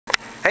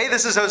Hey,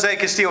 this is Jose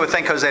Castillo with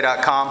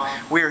ThinkJose.com.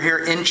 We are here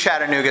in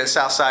Chattanooga at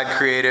Southside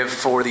Creative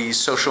for the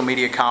social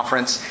media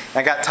conference.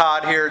 I got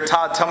Todd here.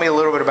 Todd, tell me a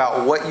little bit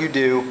about what you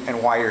do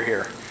and why you're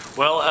here.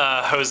 Well,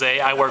 Jose,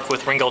 I work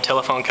with Ringgold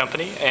Telephone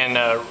Company in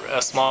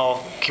a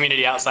small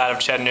community outside of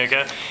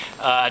Chattanooga.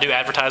 I do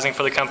advertising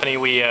for the company.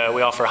 We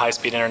offer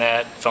high-speed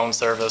internet, phone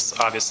service,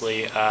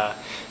 obviously,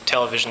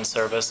 television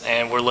service,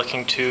 and we're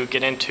looking to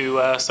get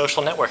into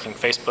social networking,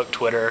 Facebook,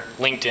 Twitter,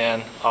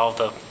 LinkedIn, all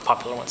the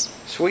popular ones.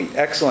 Sweet,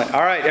 excellent.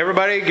 All right,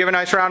 everybody, give a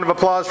nice round of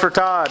applause for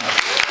Todd.